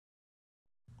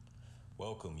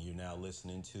Welcome. You're now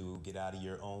listening to Get Out of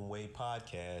Your Own Way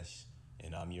podcast,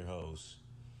 and I'm your host.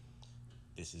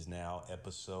 This is now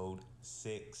episode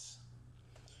 6,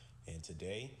 and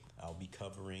today I'll be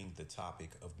covering the topic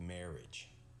of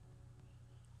marriage.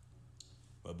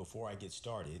 But before I get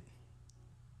started,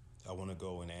 I want to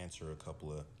go and answer a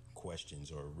couple of questions,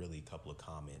 or really a couple of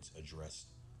comments, address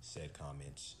said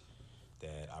comments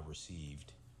that I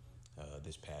received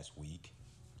this past week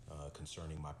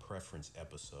concerning my preference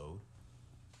episode.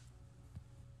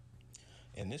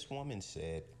 And this woman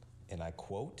said, and I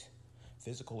quote,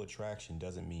 "Physical attraction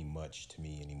doesn't mean much to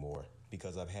me anymore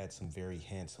because I've had some very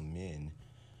handsome men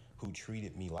who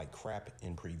treated me like crap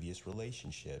in previous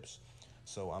relationships.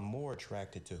 So I'm more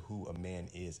attracted to who a man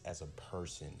is as a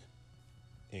person,"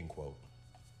 end quote.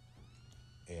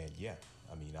 And yeah,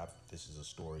 I mean, this is a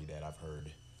story that I've heard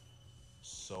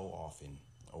so often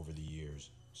over the years,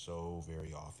 so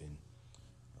very often.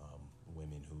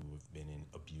 Women who have been in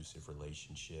abusive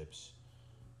relationships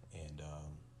and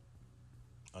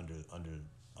under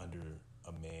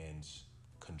a man's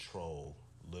control,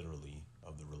 literally,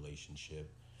 of the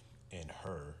relationship, and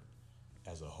her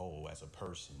as a whole, as a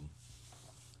person.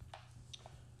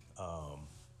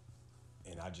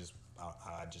 And I just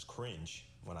cringe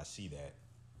when I see that,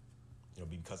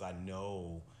 because I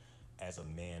know, as a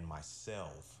man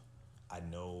myself, I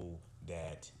know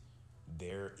that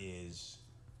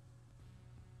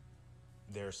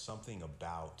there's something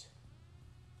about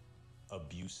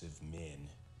abusive men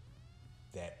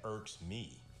that irks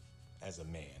me as a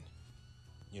man.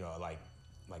 I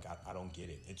don't get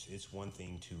it. It's one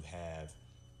thing to have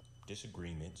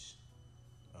disagreements,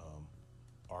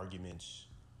 arguments,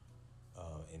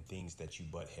 and things that you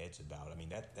butt heads about. I mean,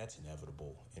 that's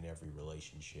inevitable in every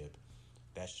relationship.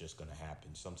 That's just going to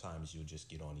happen. Sometimes you'll just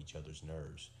get on each other's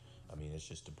nerves. I mean, it's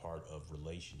just a part of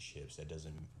relationships. That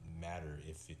doesn't matter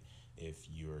if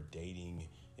you're dating,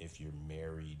 if you're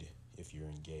married, if you're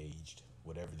engaged,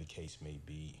 whatever the case may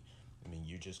be. I mean,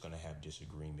 you're just going to have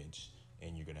disagreements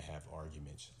and you're going to have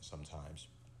arguments sometimes.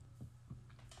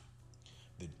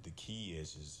 The key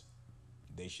is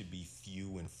they should be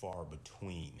few and far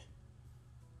between,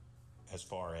 as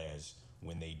far as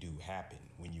when they do happen,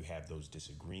 when you have those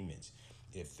disagreements.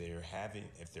 If they're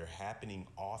happening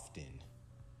often,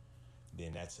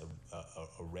 then that's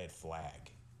a red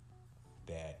flag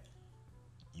that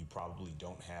you probably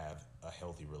don't have a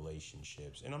healthy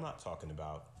relationships. And I'm not talking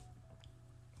about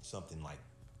something like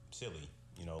silly,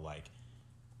 like,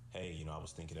 hey, I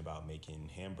was thinking about making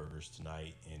hamburgers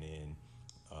tonight, and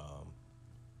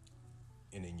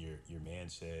then your man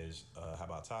says, how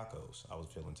about tacos? I was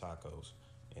feeling tacos.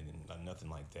 And nothing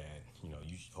like that.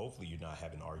 Hopefully you're not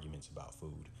having arguments about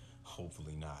food.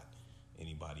 Hopefully not.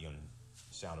 Anybody on the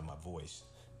sound of my voice?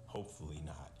 Hopefully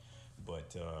not.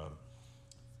 But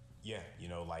yeah,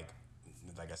 like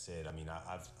I said, I mean,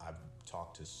 I've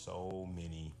talked to so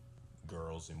many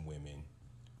girls and women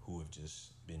who have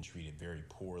just been treated very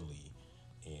poorly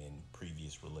in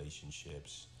previous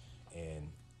relationships, and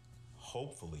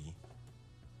hopefully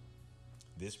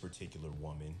this particular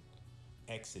woman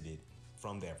exited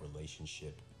from that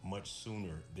relationship much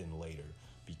sooner than later,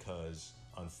 because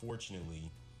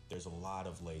unfortunately there's a lot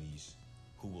of ladies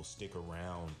who will stick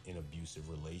around in abusive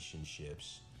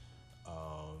relationships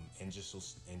and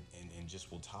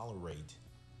just will tolerate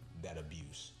that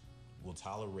abuse, will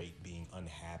tolerate being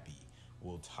unhappy,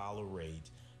 will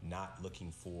tolerate not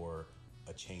looking for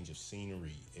a change of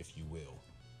scenery, if you will.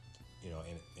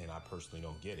 And I personally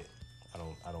don't get it. I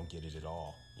don't get it at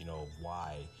all.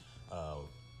 Why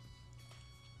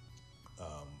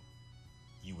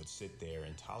you would sit there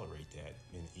and tolerate that.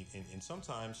 And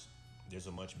sometimes there's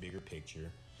a much bigger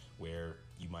picture where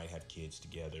you might have kids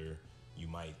together, you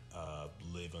might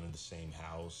live under the same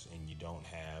house, and you don't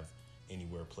have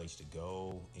anywhere place to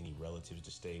go, any relatives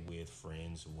to stay with,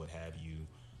 friends, or what have you.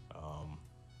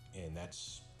 And that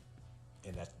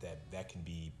can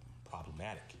be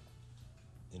problematic.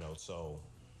 So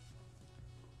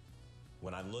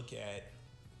when I look at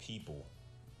people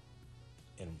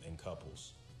and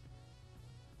couples,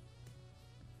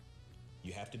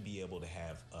 you have to be able to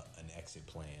have an exit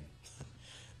plan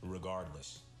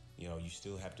regardless. You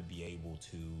still have to be able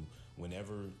to,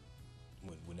 whenever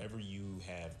you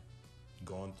have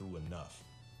gone through enough,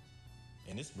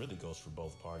 and this really goes for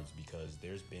both parties, because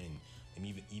there's been, and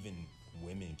even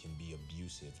women can be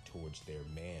abusive towards their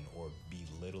man or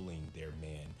belittling their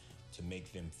man to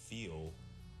make them feel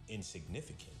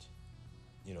insignificant.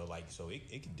 So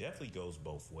it definitely goes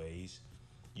both ways.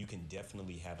 You can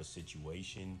definitely have a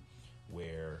situation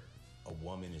where a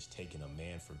woman is taking a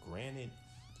man for granted.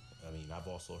 I mean, I've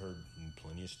also heard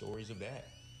plenty of stories of that.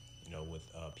 with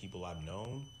people I've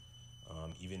known,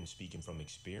 even speaking from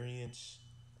experience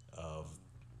of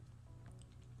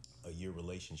a year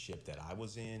relationship that I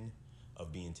was in,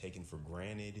 of being taken for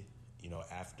granted,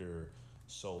 after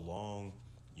so long,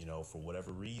 for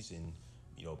whatever reason,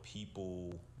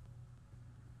 people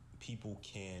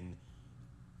can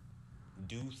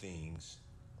do things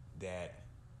that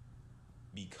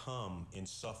become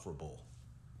insufferable.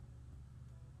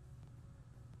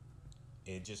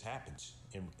 It just happens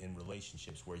in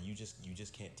relationships where you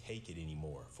just can't take it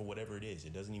anymore for whatever it is.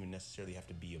 It doesn't even necessarily have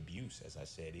to be abuse, as I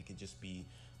said. It could just be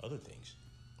other things,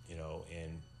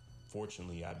 and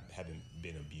fortunately I haven't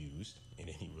been abused in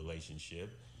any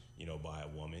relationship, by a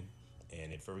woman.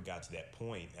 And if it ever got to that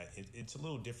point, it's a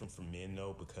little different for men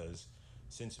though, because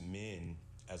since men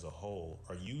as a whole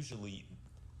are usually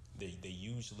they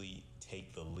usually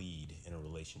take the lead in a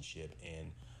relationship,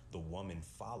 and the woman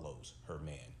follows her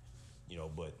man,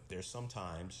 but there's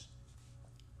sometimes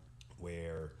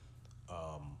where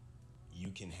you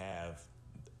can have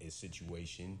a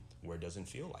situation where it doesn't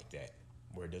feel like that,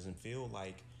 where it doesn't feel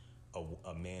like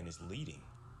a man is leading,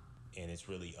 and it's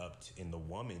really and the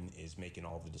woman is making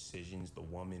all the decisions. The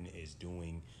woman is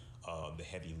doing the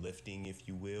heavy lifting, if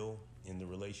you will, in the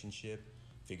relationship,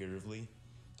 figuratively.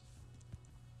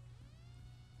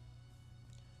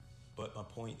 But my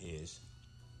point is,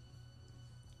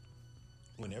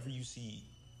 whenever you see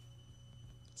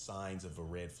signs of a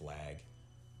red flag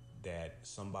that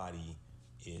somebody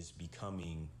is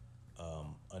becoming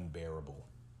unbearable,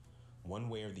 one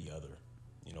way or the other,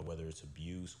 whether it's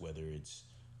abuse, whether it's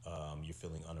you're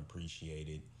feeling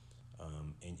unappreciated,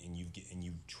 and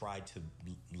you've tried to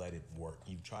let it work,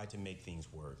 you've tried to make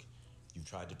things work, you've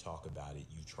tried to talk about it,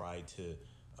 you've tried to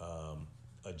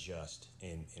adjust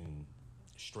and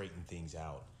straighten things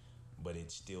out, but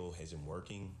it still isn't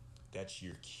working. That's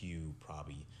your cue,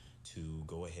 probably, to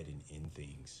go ahead and end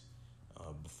things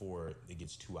before it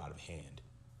gets too out of hand.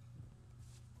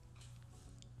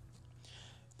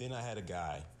 Then I had a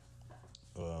guy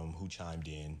who chimed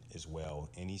in as well,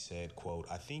 and he said, "quote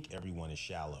I think everyone is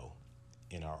shallow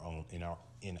in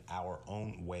our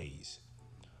own ways,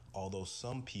 although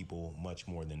some people much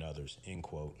more than others." End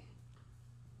quote.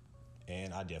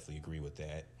 And I definitely agree with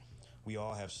that. We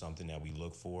all have something that we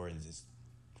look for, and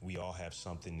we all have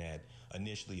something that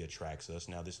initially attracts us.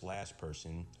 Now, this last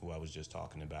person who I was just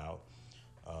talking about,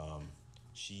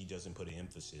 she doesn't put an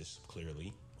emphasis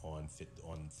clearly on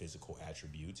physical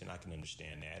attributes, and I can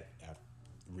understand that after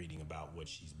reading about what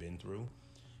she's been through.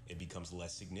 It becomes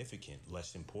less significant,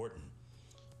 less important.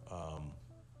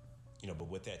 But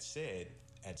with that said,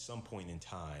 at some point in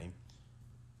time,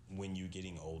 when you're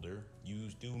getting older, you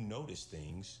do notice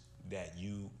things that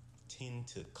you tend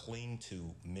to cling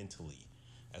to mentally,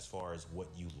 as far as what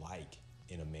you like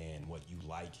in a man, what you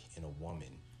like in a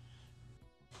woman,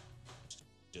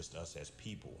 just us as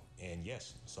people. And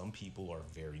yes, some people are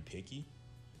very picky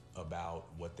about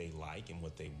what they like and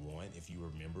what they want. If you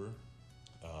remember,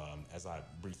 as I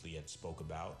briefly had spoke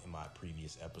about in my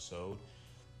previous episode,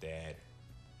 that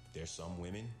there's some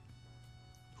women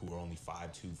who are only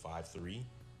 5'2", 5'3",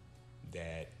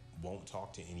 that won't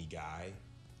talk to any guy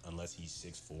unless he's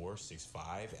 6'4",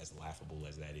 6'5", as laughable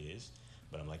as that is.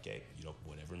 But I'm like, hey,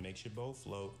 whatever makes your boat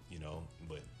float,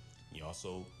 but you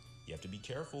have to be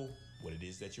careful what it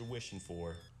is that you're wishing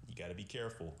for. You got to be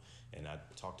careful. And I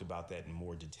talked about that in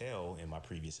more detail in my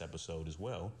previous episode as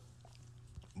well.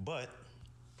 But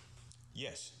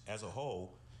yes, as a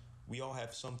whole, we all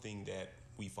have something that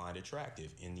we find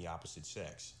attractive in the opposite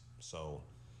sex. So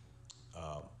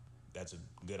that's a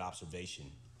good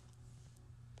observation.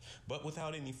 But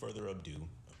without any further ado,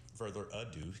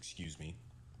 excuse me,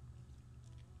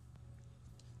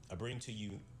 I bring to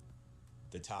you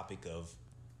the topic of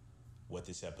what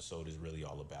this episode is really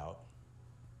all about,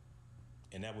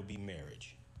 and that would be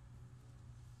marriage.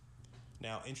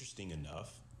 Now, interesting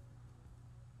enough,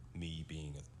 me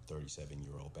being a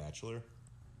 37-year-old bachelor,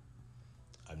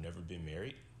 I've never been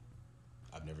married.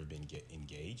 I've never been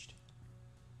engaged.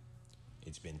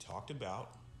 It's been talked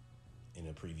about in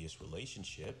a previous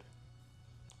relationship,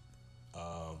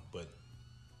 but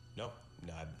no,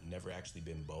 I've never actually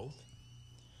been both.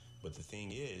 But the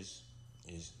thing is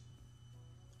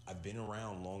I've been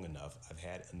around long enough. I've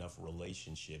had enough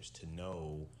relationships to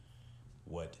know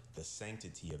what the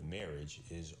sanctity of marriage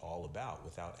is all about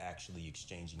without actually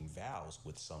exchanging vows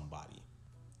with somebody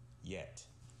yet.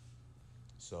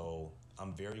 So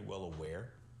I'm very well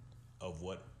aware of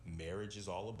what marriage is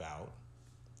all about.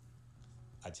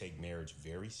 I take marriage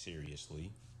very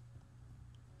seriously.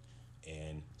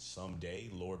 And someday,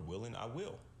 Lord willing, I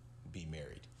will be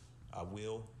married. I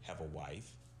will have a wife.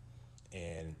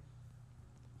 And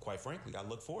quite quite frankly, I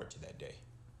look forward to that day.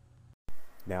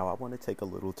 Now, I want to take a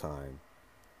little time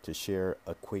to share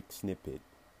a quick snippet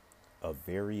of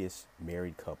various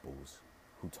married couples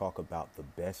who talk about the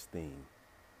best thing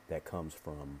that comes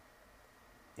from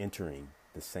entering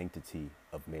the sanctity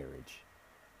of marriage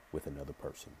with another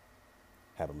person.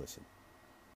 Have a listen.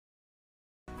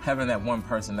 Having that one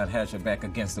person that has your back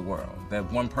against the world,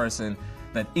 that one person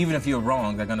that even if you're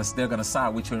wrong, they're gonna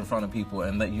side with you in front of people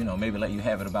and maybe let you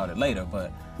have it about it later.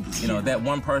 But that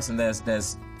one person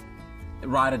that's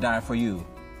ride or die for you.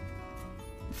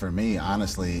 For me,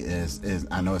 honestly, is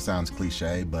I know it sounds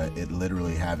cliche, but it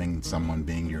literally having someone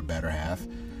being your better half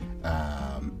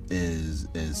is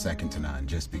second to none.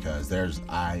 Just because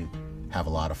I have a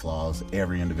lot of flaws.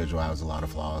 Every individual has a lot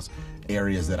of flaws.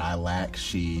 Areas that I lack,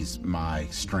 she's my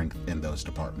strength in those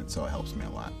departments, so it helps me a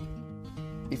lot.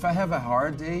 If I have a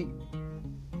hard day,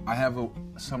 I have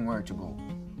somewhere to go.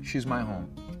 She's my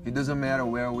home. It doesn't matter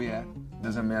where we are. It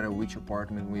doesn't matter which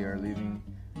apartment we are living,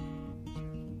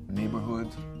 neighborhood.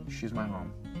 She's my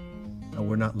home.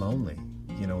 We're not lonely.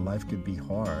 Life could be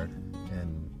hard,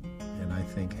 and I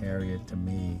think Harriet to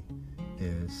me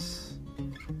is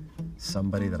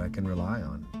somebody that I can rely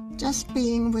on. Just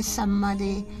being with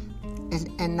somebody,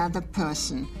 another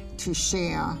person, to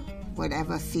share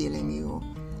whatever feeling you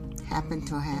happen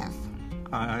to have.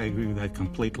 I agree with that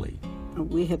completely.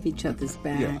 We have each other's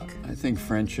back. Yeah, I think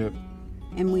friendship.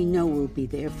 And we know we'll be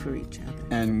there for each other.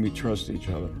 And we trust each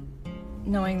other.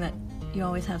 Knowing that you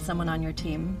always have someone on your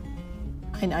team.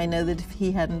 I know that if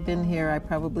he hadn't been here, I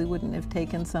probably wouldn't have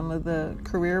taken some of the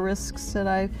career risks that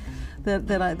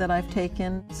I've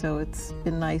taken. So it's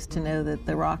been nice to know that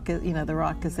the rock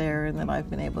is there, and that I've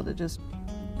been able to just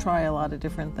try a lot of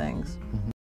different things.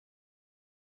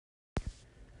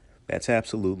 That's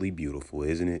absolutely beautiful,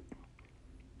 isn't it?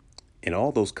 And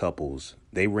all those couples,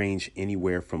 they range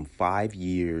anywhere from 5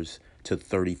 years to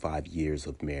 35 years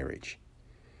of marriage.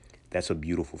 That's a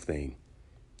beautiful thing,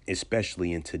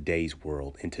 especially in today's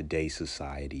world, in today's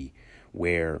society,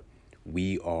 where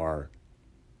we are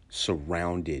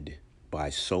surrounded by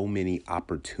so many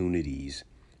opportunities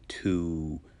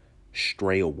to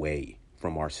stray away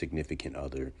from our significant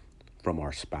other, from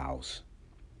our spouse.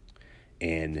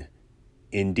 And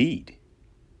indeed,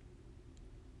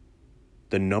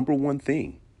 the number one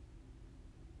thing,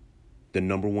 the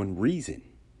number one reason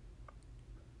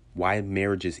why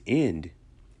marriages end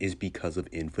is because of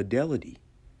infidelity.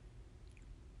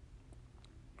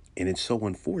 And it's so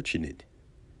unfortunate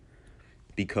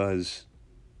because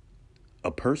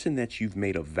a person that you've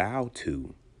made a vow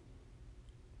to,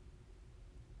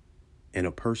 and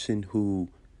a person who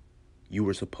you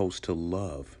were supposed to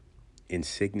love in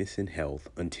sickness and health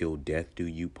until death do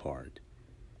you part.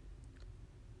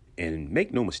 And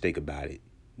make no mistake about it,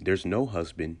 there's no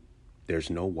husband, there's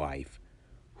no wife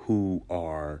who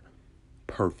are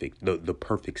perfect, the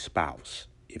perfect spouse,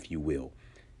 if you will.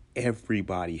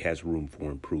 Everybody has room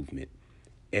for improvement.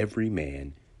 Every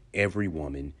man, every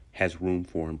woman has room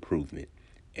for improvement.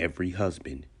 Every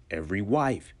husband, every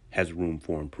wife has room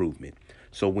for improvement.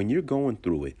 So when you're going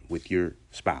through it with your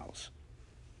spouse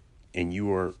and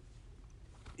you are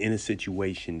in a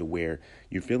situation to where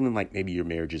you're feeling like maybe your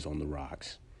marriage is on the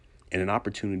rocks, and an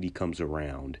opportunity comes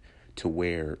around to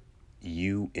where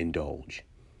you indulge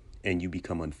and you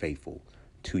become unfaithful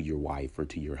to your wife or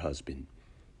to your husband,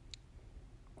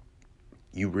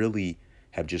 you really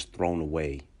have just thrown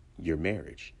away your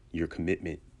marriage, your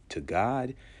commitment to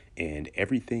God, and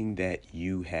everything that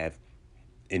you have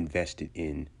invested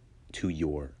in to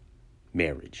your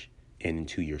marriage and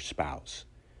into your spouse.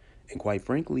 And quite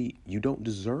frankly, you don't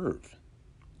deserve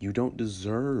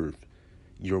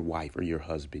your wife or your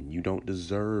husband. You don't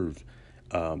deserve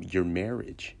your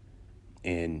marriage.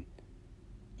 And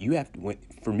you have to,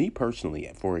 for me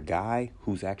personally, for a guy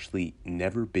who's actually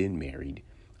never been married,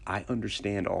 I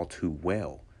understand all too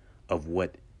well of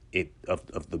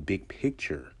the big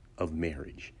picture of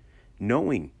marriage,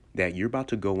 knowing that you're about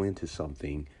to go into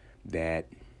something that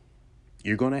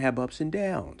you're going to have ups and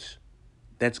downs.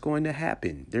 That's going to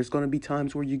happen. There's going to be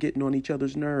times where you're getting on each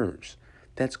other's nerves.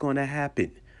 That's going to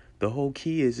happen. The whole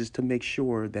key is to make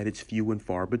sure that it's few and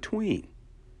far between.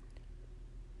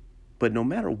 But no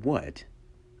matter what,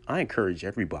 I encourage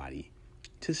everybody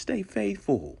to stay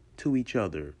faithful to each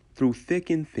other through thick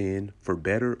and thin, for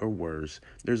better or worse.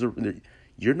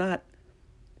 You're not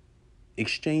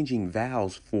exchanging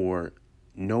vows for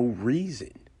no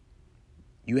reason.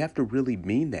 You have to really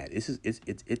mean that. It's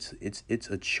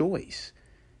a choice.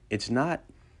 It's not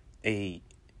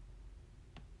kind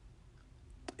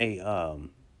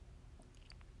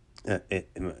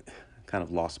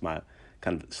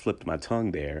of slipped my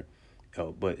tongue there.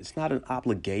 But it's not an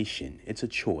obligation. It's a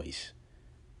choice.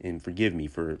 And forgive me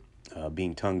for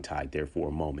being tongue-tied there for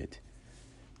a moment.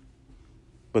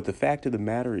 But the fact of the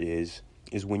matter is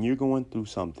when you're going through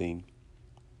something,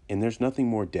 and there's nothing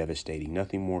more devastating,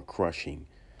 nothing more crushing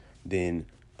than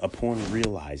upon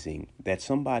realizing that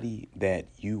somebody that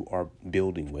you are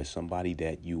building with, somebody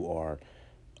that you are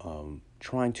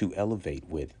trying to elevate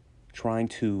with, trying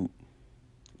to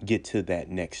get to that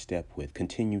next step with,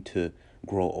 continue to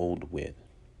grow old with,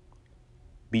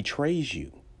 betrays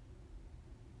you.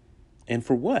 And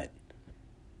for what?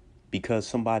 Because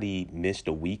somebody missed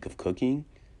a week of cooking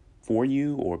for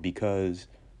you, or because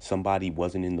somebody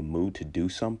wasn't in the mood to do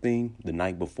something the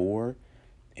night before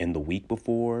and the week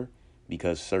before,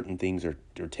 because certain things are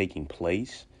taking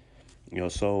place.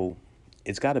 So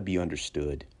it's got to be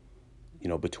understood,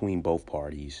 between both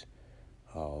parties.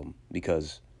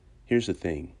 Because here's the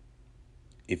thing.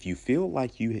 If you feel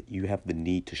like you have the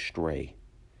need to stray,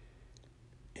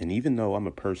 and even though I'm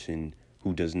a person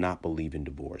who does not believe in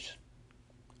divorce,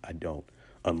 I don't,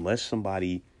 unless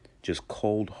somebody just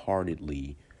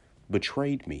cold-heartedly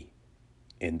betrayed me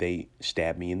and they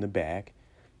stabbed me in the back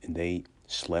and they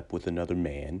slept with another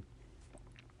man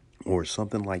or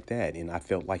something like that, and I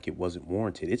felt like it wasn't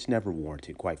warranted. It's never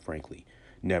warranted, quite frankly.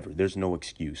 Never. There's no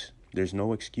excuse. There's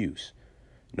no excuse.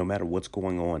 No matter what's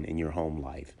going on in your home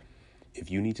life, if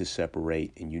you need to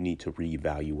separate and you need to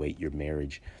reevaluate your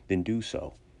marriage, then do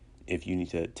so. If you need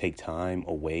to take time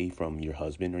away from your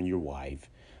husband or your wife,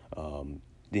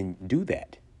 then do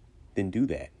that.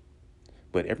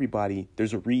 But everybody,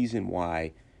 there's a reason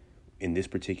why in this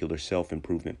particular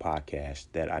self-improvement podcast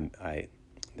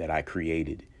that I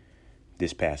created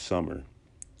this past summer,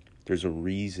 there's a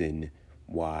reason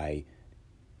why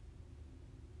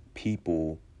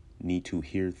people need to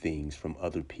hear things from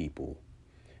other people.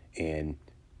 And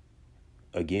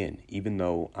again, even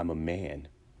though I'm a man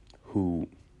who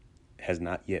has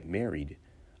not yet married,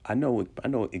 I know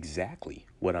exactly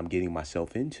what I'm getting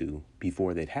myself into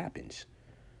before that happens.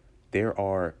 There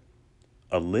are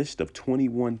a list of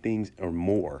 21 things or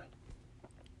more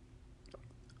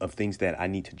of things that I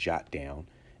need to jot down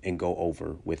and go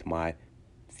over with my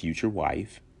future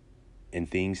wife, and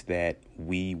things that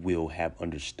we will have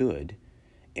understood.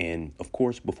 And of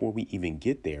course, before we even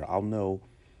get there, I'll know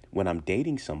when I'm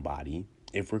dating somebody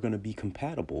if we're going to be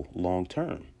compatible long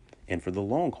term and for the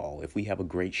long haul, if we have a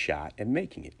great shot at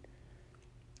making it.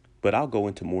 But I'll go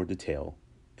into more detail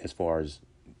as far as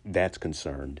that's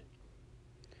concerned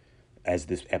as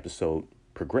this episode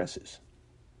progresses.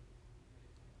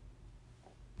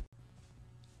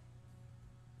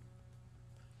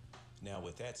 Now,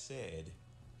 with that said,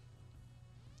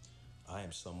 I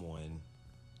am someone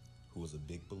who is a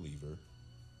big believer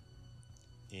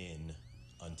in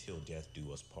until death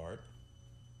do us part.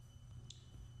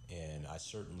 And I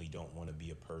certainly don't want to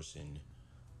be a person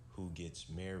who gets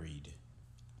married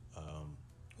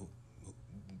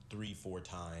 3-4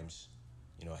 times,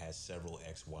 has several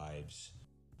ex-wives,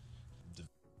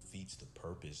 defeats the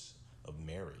purpose of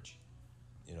marriage.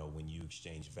 When you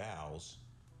exchange vows,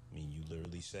 you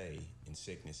literally say, in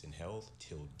sickness and health,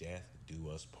 till death do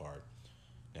us part.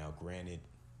 Now, granted,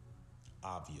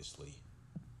 obviously,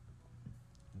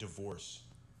 divorce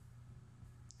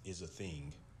is a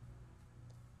thing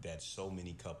that so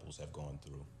many couples have gone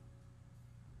through.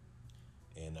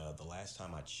 And the last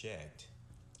time I checked,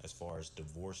 as far as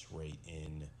divorce rate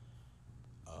in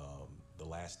the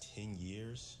last 10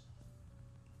 years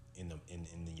in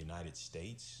the United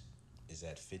States is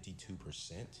at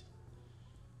 52%.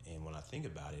 And when I think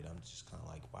about it, I'm just kind of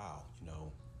like, wow,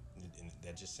 and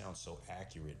that just sounds so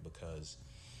accurate, because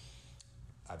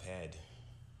I've had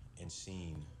and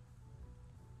seen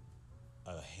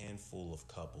a handful of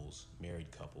couples,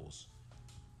 married couples,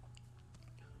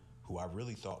 who I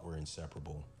really thought were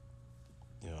inseparable,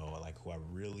 who I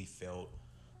really felt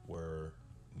were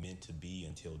meant to be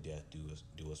until death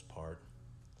do us part,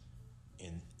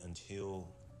 and until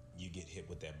you get hit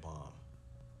with that bomb.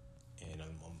 And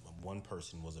one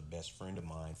person was a best friend of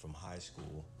mine from high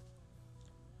school,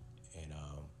 and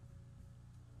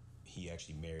he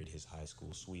actually married his high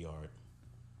school sweetheart.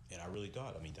 And I really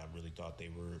thought they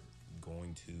were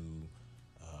going to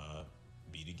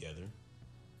be together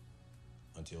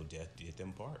until death did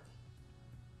them part.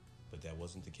 But that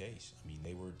wasn't the case.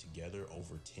 They were together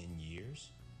over 10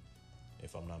 years,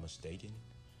 if I'm not mistaken.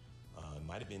 It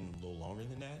might have been a little longer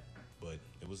than that, but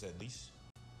it was at least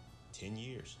 10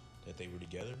 years that they were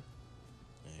together,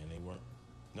 and they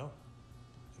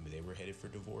were headed for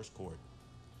divorce court.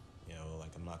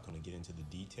 I'm not going to get into the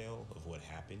detail of what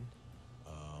happened,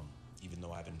 even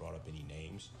though I haven't brought up any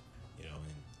names, and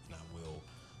I will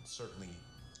certainly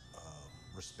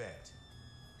respect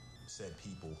said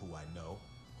people who I know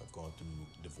have gone through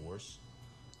divorce.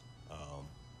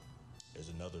 There's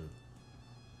another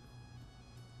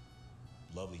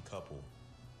lovely couple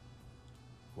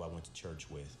who I went to church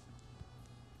with.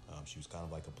 She was kind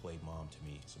of like a play mom to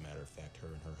me, as a matter of fact, her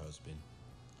and her husband.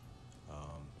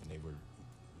 And they were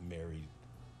married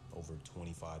over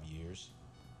 25 years.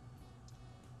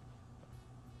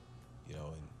 You know,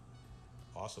 and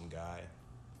awesome guy.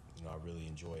 You know, I really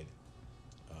enjoyed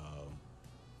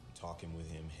talking with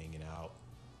him, hanging out,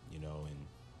 you know, and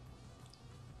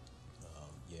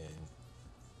yeah,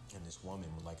 and this woman,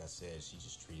 like I said, she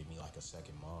just treated me like a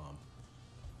second mom.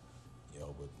 You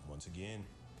know, but once again,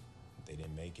 they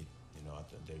didn't make it. You know, I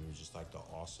thought they were just like the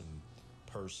awesome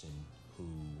person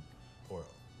or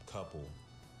couple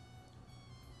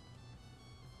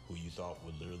who you thought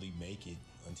would literally make it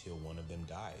until one of them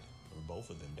died, or both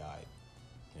of them died,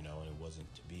 you know, and it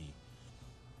wasn't to be.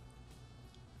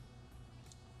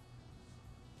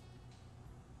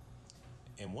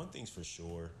 And one thing's for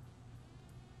sure,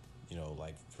 you know,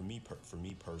 like for me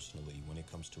personally, when it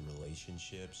comes to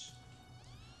relationships,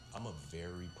 I'm a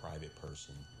very private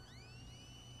person.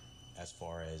 As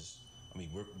far as, I mean,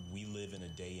 we live in a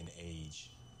day and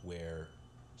age where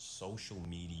social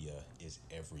media is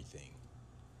everything.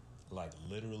 Like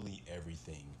literally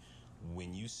everything.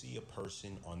 When you see a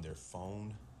person on their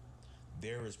phone,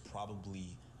 there is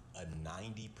probably a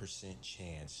 90%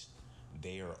 chance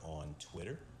they are on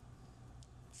Twitter,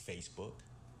 Facebook,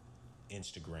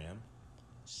 Instagram,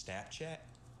 Snapchat,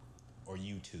 or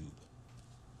YouTube.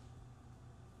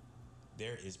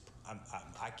 There is,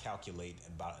 I calculate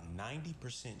about a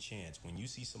 90% chance when you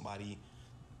see somebody,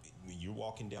 when you're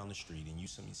walking down the street and you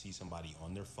see somebody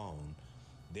on their phone,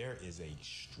 there is an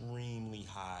extremely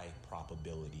high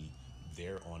probability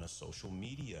they're on a social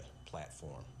media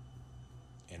platform.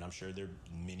 And I'm sure there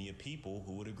are many people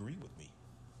who would agree with me.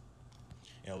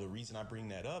 You know, the reason I bring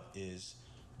that up is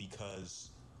because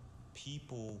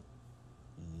people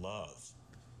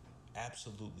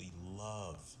absolutely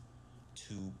love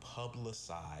to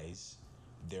publicize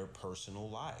their personal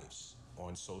lives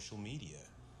on social media.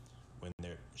 When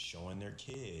they're showing their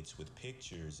kids with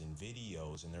pictures and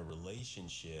videos and their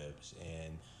relationships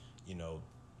and, you know,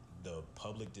 the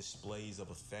public displays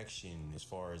of affection as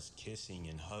far as kissing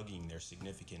and hugging their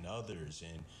significant others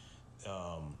and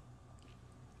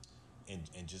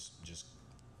just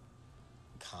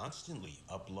constantly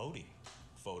uploading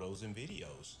photos and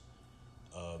videos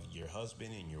of your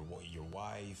husband and your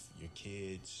wife, your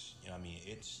kids. You know, I mean,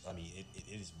 it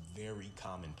is very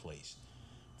commonplace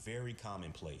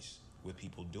with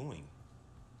people doing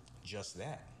just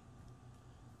that.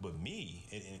 But me,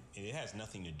 it has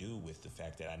nothing to do with the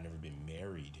fact that I've never been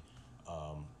married,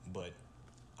 but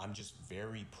I'm just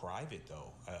very private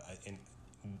though. And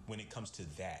when it comes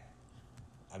to that,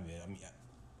 I mean,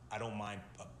 I don't mind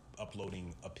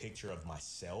uploading a picture of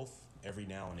myself every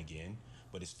now and again,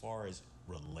 but as far as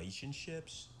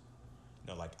relationships,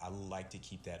 you know, like I like to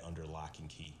keep that under lock and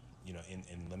key, you know,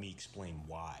 and let me explain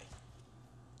why.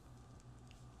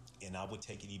 And I would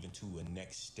take it even to a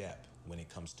next step when it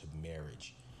comes to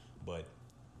marriage. But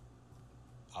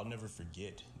I'll never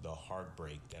forget the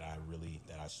heartbreak that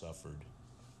I suffered.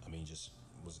 I mean,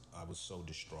 I was so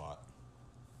distraught.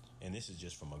 And this is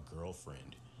just from a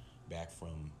girlfriend back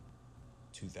from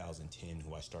 2010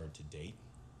 who I started to date.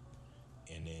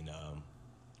 And then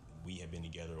we had been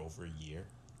together over a year.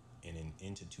 And then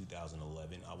into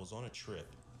 2011, I was on a trip.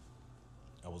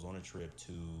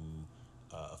 To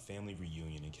a family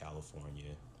reunion in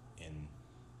California. And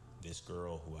this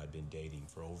girl who I'd been dating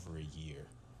for over a year,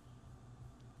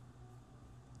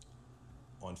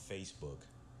 on Facebook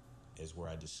is where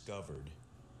I discovered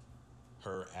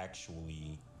her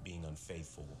actually being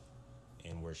unfaithful,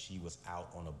 and where she was out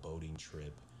on a boating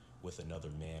trip with another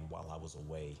man while I was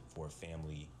away for a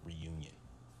family reunion.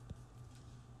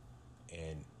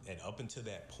 And up until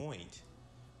that point,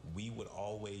 we would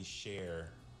always share,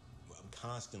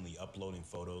 constantly uploading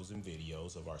photos and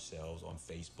videos of ourselves on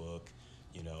Facebook,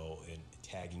 you know, and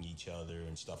tagging each other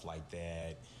and stuff like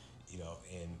that, you know,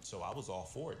 and so I was all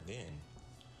for it then.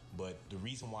 But the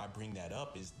reason why I bring that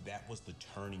up is that was the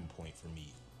turning point for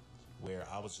me, where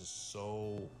I was just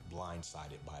so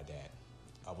blindsided by that.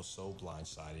 I was so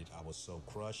blindsided. I was so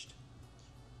crushed,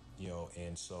 you know,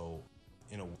 and so,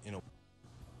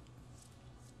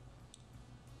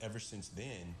 ever since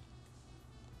then,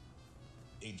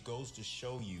 it goes to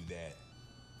show you that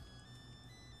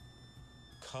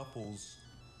couples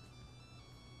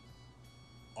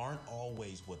aren't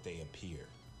always what they appear.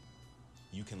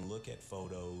 You can look at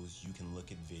photos, you can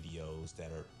look at videos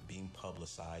that are being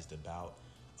publicized about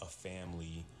a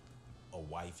family a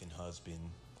wife and husband,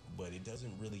 but it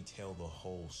doesn't really tell the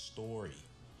whole story.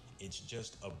 It's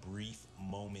just a brief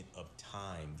moment of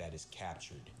time that is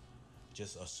captured.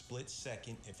 Just a split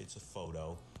second if it's a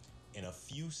photo, and a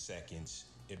few seconds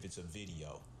if it's a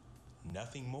video.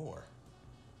 Nothing more.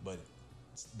 But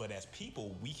as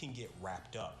people, we can get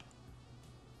wrapped up.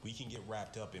 We can get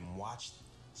wrapped up and watch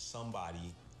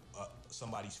somebody's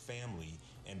family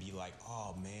and be like,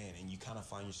 oh man, and you kind of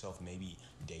find yourself maybe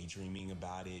daydreaming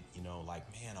about it, you know, like,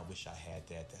 man, I wish I had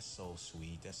that. That's so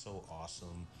sweet. That's so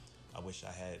awesome. I wish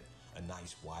I had a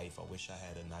nice wife. I wish I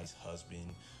had a nice husband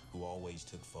who always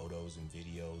took photos and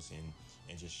videos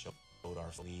and just showed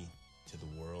our family to the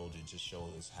world. It just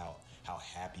shows us how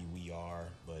happy we are.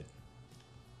 But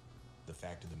the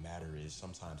fact of the matter is,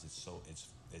 sometimes it's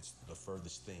the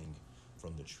furthest thing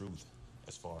from the truth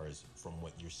as far as from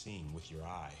what you're seeing with your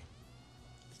eye.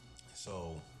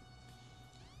 So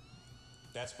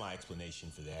that's my explanation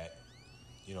for that.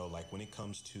 You know, like when it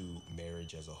comes to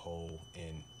marriage as a whole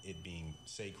and it being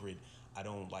sacred, I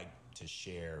don't like to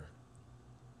share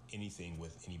anything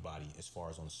with anybody as far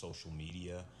as on social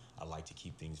media. I like to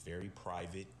keep things very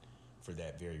private for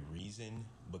that very reason,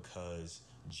 because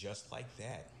just like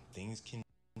that, things can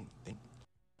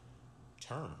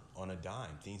turn on a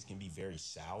dime. Things can be very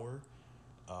sour.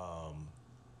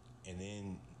 And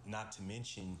then not to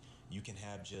mention, you can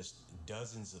have just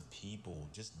dozens of people,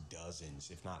 just dozens,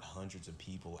 if not hundreds of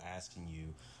people asking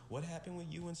you, what happened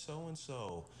with you and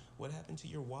so? What happened to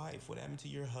your wife? What happened to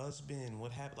your husband?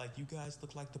 What happened? Like, you guys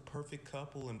look like the perfect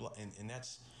couple. And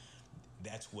that's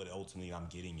what ultimately I'm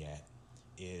getting at,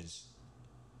 is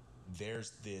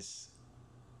there's this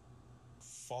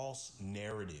false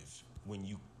narrative when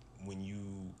you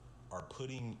are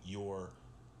putting your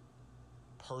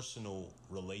personal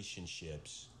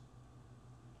relationships,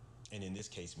 and in this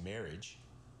case marriage,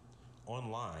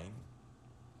 online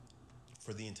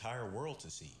for the entire world to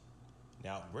see.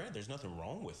 Now, granted, there's nothing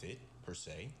wrong with it per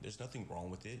se. There's nothing wrong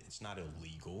with it. It's not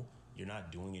illegal. You're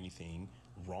not doing anything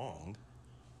wrong.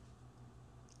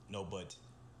 No, but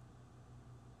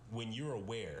when you're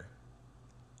aware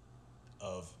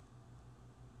of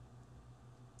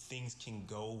things can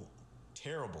go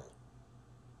terrible.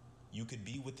 You could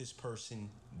be with this person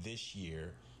this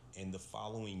year, and the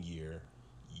following year,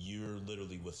 you're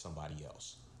literally with somebody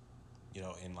else. You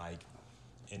know, and I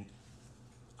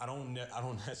don't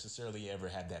necessarily ever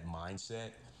have that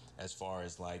mindset as far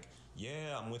as like,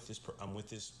 yeah, I'm with this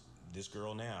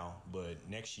girl now, but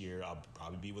next year I'll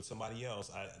probably be with somebody else.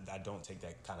 I don't take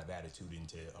that kind of attitude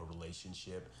into a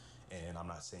relationship. And I'm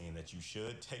not saying that you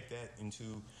should take that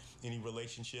into any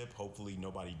relationship. Hopefully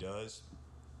nobody does.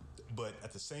 But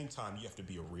at the same time, you have to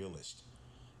be a realist.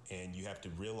 And you have to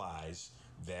realize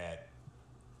that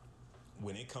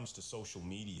when it comes to social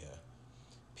media,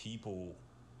 people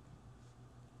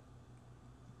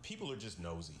are just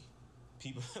nosy.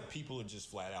 People are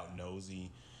just flat out nosy.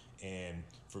 And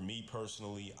for me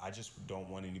personally, I just don't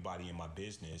want anybody in my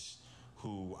business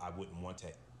who I wouldn't want to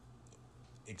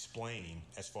explain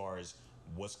as far as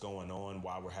what's going on,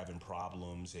 why we're having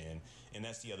problems. And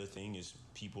that's the other thing, is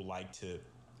people like to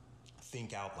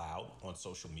think out loud on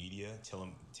social media,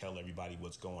 tell everybody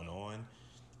what's going on.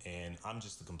 And I'm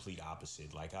just the complete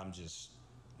opposite. Like, I just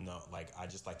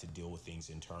like to deal with things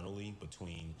internally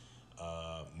between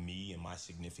me and my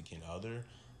significant other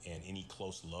and any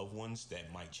close loved ones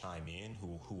that might chime in,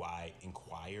 who I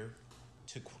inquire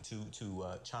to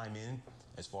chime in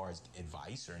as far as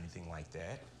advice or anything like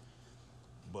that.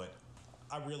 But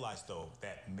I realize, though,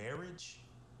 that marriage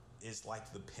is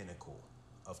like the pinnacle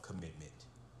of commitment.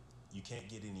 You can't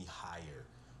get any higher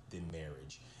than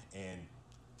marriage. And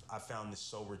I found this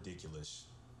so ridiculous.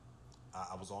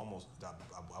 I was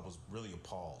really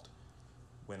appalled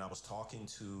when I was talking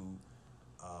to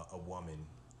a woman.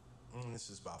 This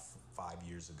is about 5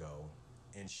 years ago.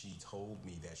 And she told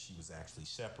me that she was actually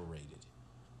separated.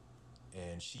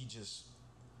 And she just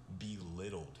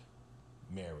belittled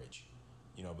marriage,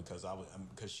 you know, because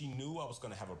she knew I was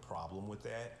going to have a problem with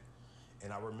that.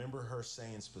 And I remember her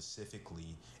saying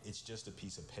specifically, it's just a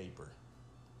piece of paper.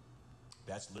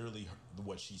 That's literally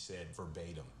what she said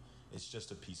verbatim. It's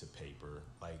just a piece of paper.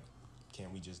 Like,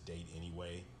 can't we just date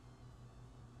anyway?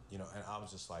 You know, and I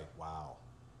was just like, wow.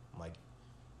 I'm like,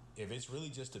 if it's really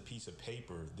just a piece of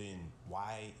paper, then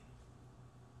why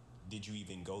did you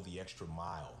even go the extra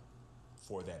mile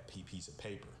for that piece of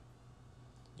paper?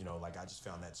 You know, like, I just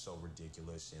found that so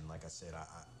ridiculous. And like I said, I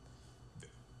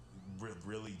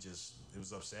really just, it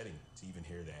was upsetting to even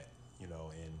hear that, you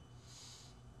know. And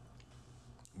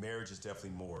marriage is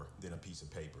definitely more than a piece of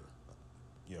paper,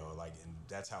 you know, like, and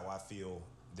that's how I feel.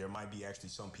 There might be actually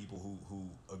some people who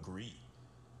agree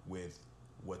with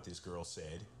what this girl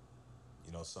said,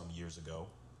 some years ago.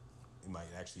 You might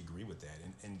actually agree with that.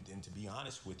 And to be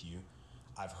honest with you,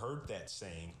 I've heard that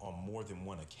saying on more than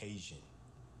one occasion.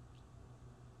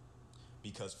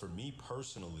 Because for me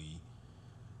personally,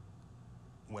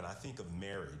 when I think of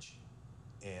marriage,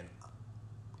 and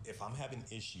if I'm having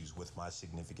issues with my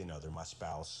significant other, my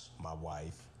spouse, my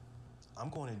wife, I'm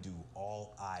going to do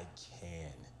all I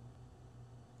can,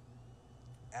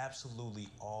 absolutely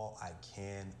all I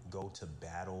can, go to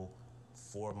battle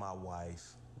for my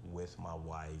wife, with my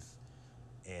wife,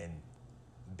 and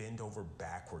bend over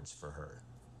backwards for her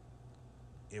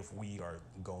if we are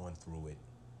going through it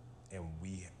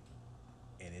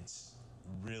and it's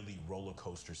really roller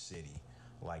coaster city,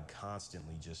 like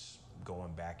constantly just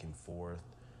going back and forth.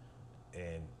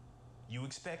 And you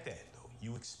expect that, though.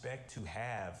 You expect to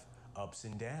have ups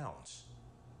and downs.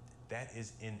 That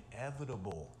is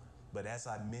inevitable. But as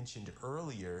I mentioned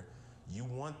earlier, you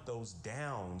want those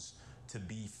downs to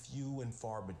be few and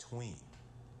far between.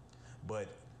 But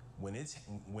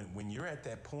when you're at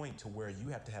that point to where you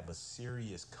have to have a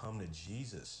serious come to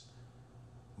Jesus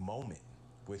moment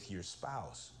with your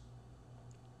spouse,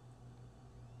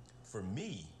 for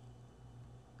me,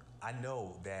 I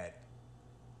know that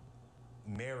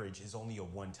marriage is only a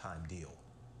one-time deal.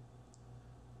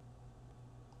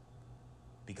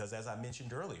 Because as I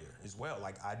mentioned earlier as well,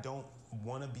 like, I don't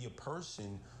want to be a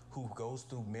person who goes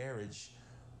through marriage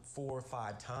 4 or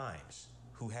 5 times,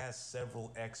 who has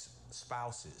several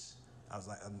ex-spouses. I was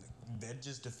like, that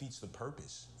just defeats the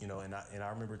purpose, And I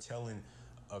remember telling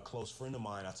a close friend of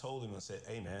mine, I told him, I said,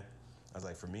 hey man, I was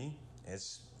like, for me,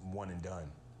 it's one and done.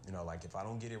 Like, if I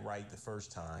don't get it right the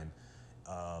first time,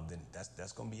 then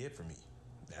that's gonna be it for me.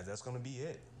 That's gonna be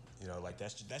it. Like,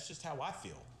 that's just how I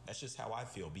feel. That's just how I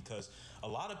feel, because a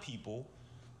lot of people,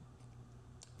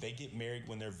 they get married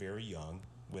when they're very young,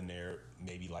 when they're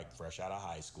maybe like fresh out of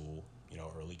high school,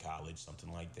 early college,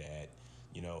 something like that,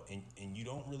 and you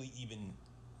don't really even,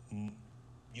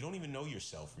 you don't even know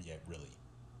yourself yet, really.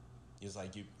 It's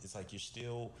like you're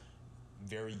still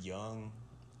very young,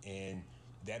 and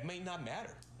that may not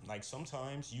matter. Like,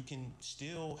 sometimes you can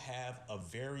still have a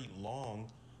very long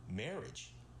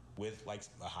marriage with like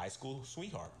a high school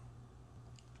sweetheart.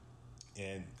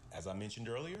 And as I mentioned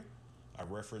earlier, I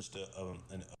referenced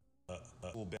a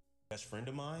best friend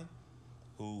of mine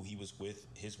who he was with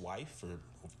his wife for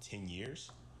over 10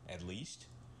 years at least.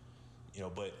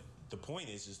 But the point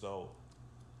is though,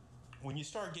 when you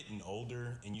start getting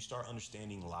older and you start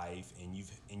understanding life, and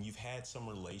you've had some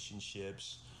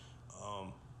relationships,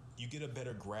 you get a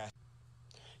better grasp.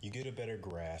 You get a better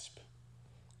grasp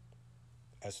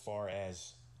as far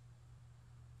as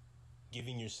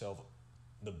giving yourself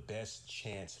the best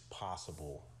chance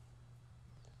possible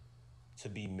to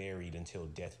be married until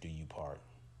death do you part.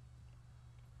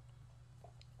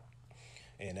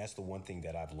 And that's the one thing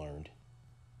that I've learned,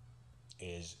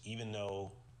 is even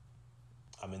though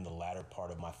I'm in the latter part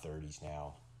of my 30s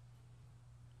now,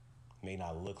 may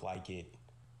not look like it,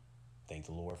 thank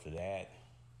the Lord for that,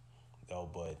 though,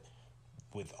 but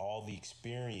with all the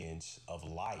experience of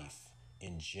life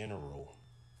in general,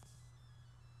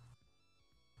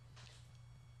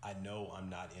 I know I'm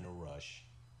not in a rush.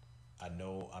 I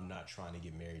know I'm not trying to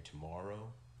get married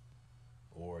tomorrow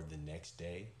or the next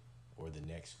day or the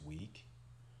next week.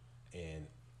 And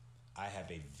I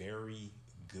have a very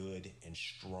good and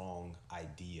strong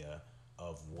idea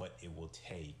of what it will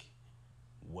take,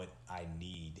 what I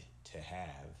need to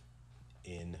have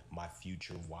in my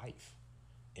future wife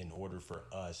in order for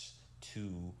us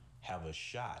to have a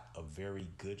shot, a very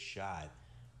good shot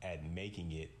at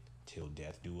making it till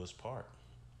death do us part.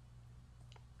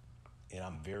 And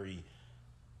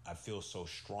I feel so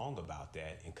strong about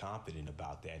that and confident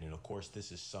about that. And of course,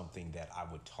 this is something that I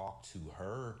would talk to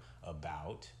her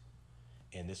about.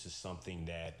 And this is something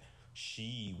that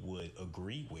she would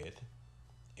agree with.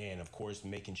 And of course,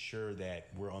 making sure that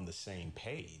we're on the same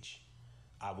page.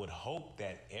 I would hope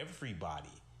that everybody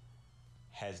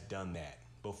has done that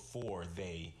before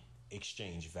they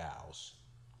exchange vows.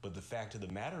 But the fact of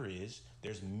the matter is,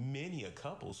 there's many a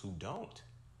couples who don't.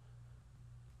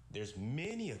 There's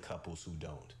many a couples who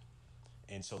don't.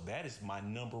 And so that is my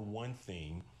number one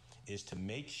thing, is to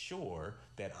make sure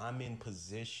that I'm in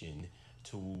position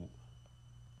to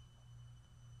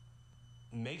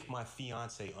make my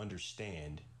fiance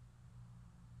understand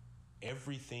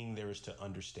everything there is to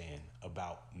understand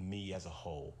about me as a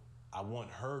whole. I want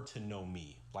her to know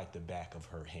me like the back of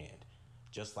her hand,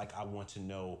 just like I want to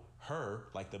know her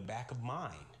like the back of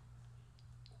mine.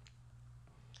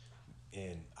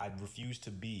 And I refuse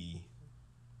to be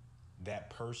that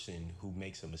person who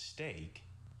makes a mistake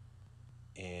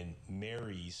and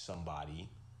marries somebody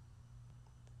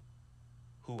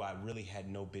who I really had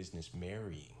no business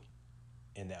marrying.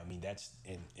 And that, I mean, that's,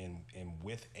 and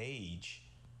with age,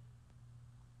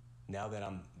 now that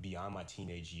I'm beyond my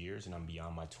teenage years and I'm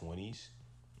beyond my 20s,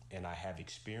 and I have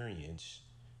experience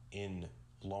in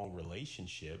long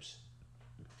relationships,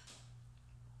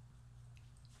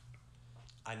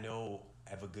 I know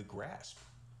I have a good grasp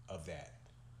of that.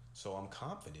 So I'm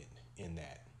confident in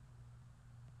that.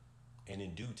 And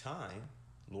in due time,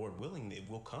 Lord willing, it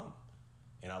will come.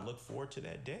 And I look forward to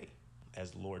that day,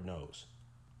 as the Lord knows.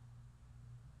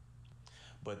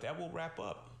 But that will wrap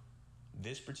up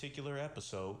this particular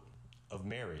episode of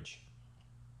Marriage.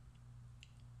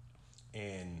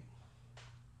 And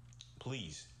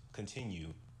please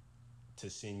continue to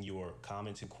send your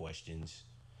comments and questions.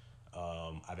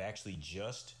 I've actually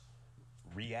just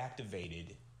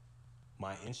reactivated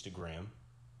my Instagram,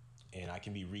 and I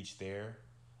can be reached there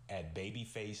at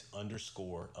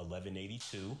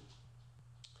babyface_1182.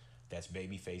 That's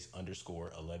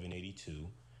babyface_1182.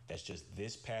 That's just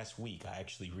this past week. I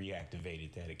actually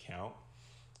reactivated that account.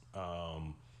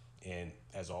 And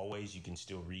as always, you can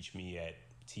still reach me at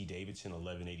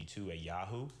tdavidson1182 at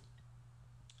Yahoo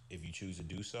if you choose to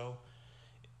do so.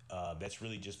 That's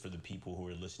really just for the people who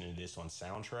are listening to this on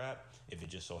Soundtrap. If it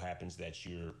just so happens that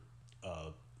you're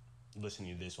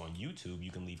listening to this on YouTube,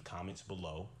 you can leave comments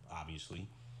below, obviously.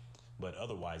 But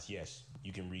otherwise, yes,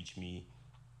 you can reach me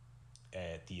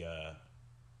at the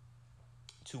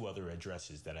 2 other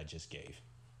addresses that I just gave.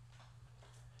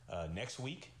 Next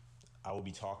week, I will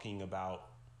be talking about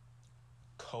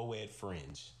co-ed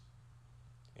friends.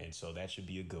 And so that should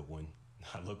be a good one.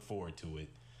 I look forward to it.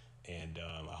 And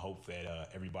I hope that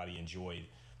everybody enjoyed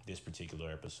this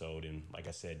particular episode. And like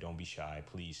I said, don't be shy.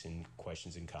 Please send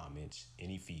questions and comments,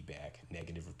 any feedback,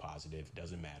 negative or positive,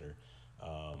 doesn't matter.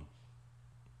 I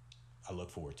look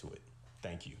forward to it.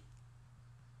 Thank you.